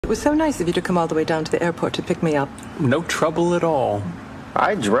was so nice of you to come all the way down to the airport to pick me up. No trouble at all.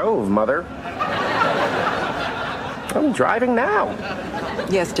 I drove, Mother. I'm driving now.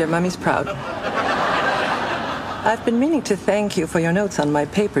 Yes, dear, Mummy's proud. I've been meaning to thank you for your notes on my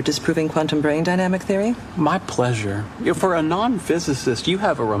paper disproving quantum brain dynamic theory. My pleasure. For a non-physicist, you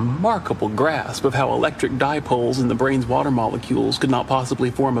have a remarkable grasp of how electric dipoles in the brain's water molecules could not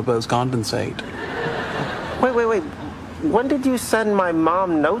possibly form a Bose condensate. Wait. When did you send my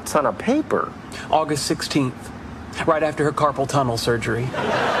mom notes on a paper? August 16th, right after her carpal tunnel surgery.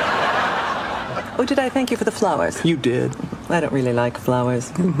 Oh, did I thank you for the flowers? You did. I don't really like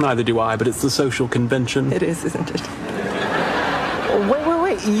flowers. Neither do I, but it's the social convention. It is, isn't it?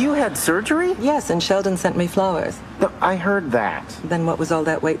 Wait. You had surgery? Yes, and Sheldon sent me flowers. No, I heard that. Then what was all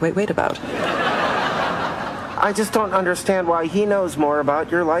that wait about? I just don't understand why he knows more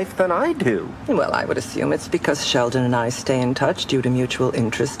about your life than I do. Well, I would assume it's because Sheldon and I stay in touch due to mutual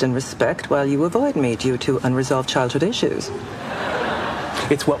interest and respect, while you avoid me due to unresolved childhood issues.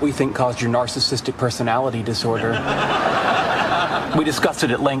 It's what we think caused your narcissistic personality disorder. We discussed it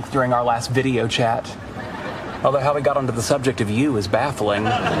at length during our last video chat. Although how we got onto the subject of you is baffling.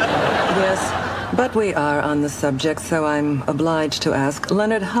 Yes, but we are on the subject, so I'm obliged to ask.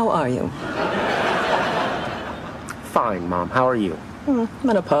 Leonard, how are you? Fine, Mom. How are you?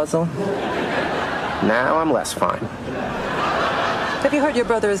 Menopausal. Now I'm less fine. Have you heard your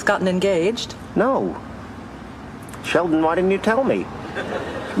brother has gotten engaged? No. Sheldon, why didn't you tell me?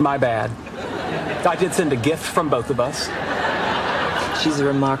 My bad. I did send a gift from both of us. She's a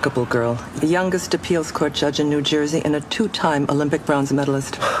remarkable girl. The youngest appeals court judge in New Jersey and a 2-time Olympic bronze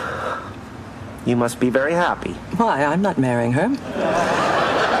medalist. You must be very happy. Why? I'm not marrying her.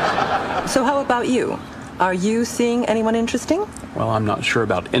 So how about you? Are you seeing anyone interesting? Well, I'm not sure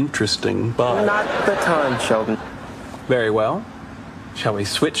about interesting, but... Not the time, Sheldon. Very well. Shall we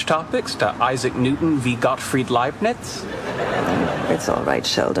switch topics to Isaac Newton v. Gottfried Leibniz? It's all right,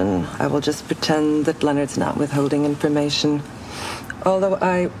 Sheldon. I will just pretend that Leonard's not withholding information. Although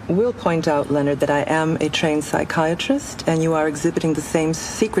I will point out, Leonard, that I am a trained psychiatrist, and you are exhibiting the same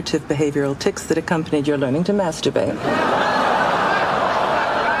secretive behavioral tics that accompanied your learning to masturbate.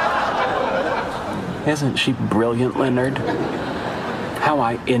 Isn't she brilliant, Leonard? How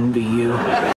I envy you.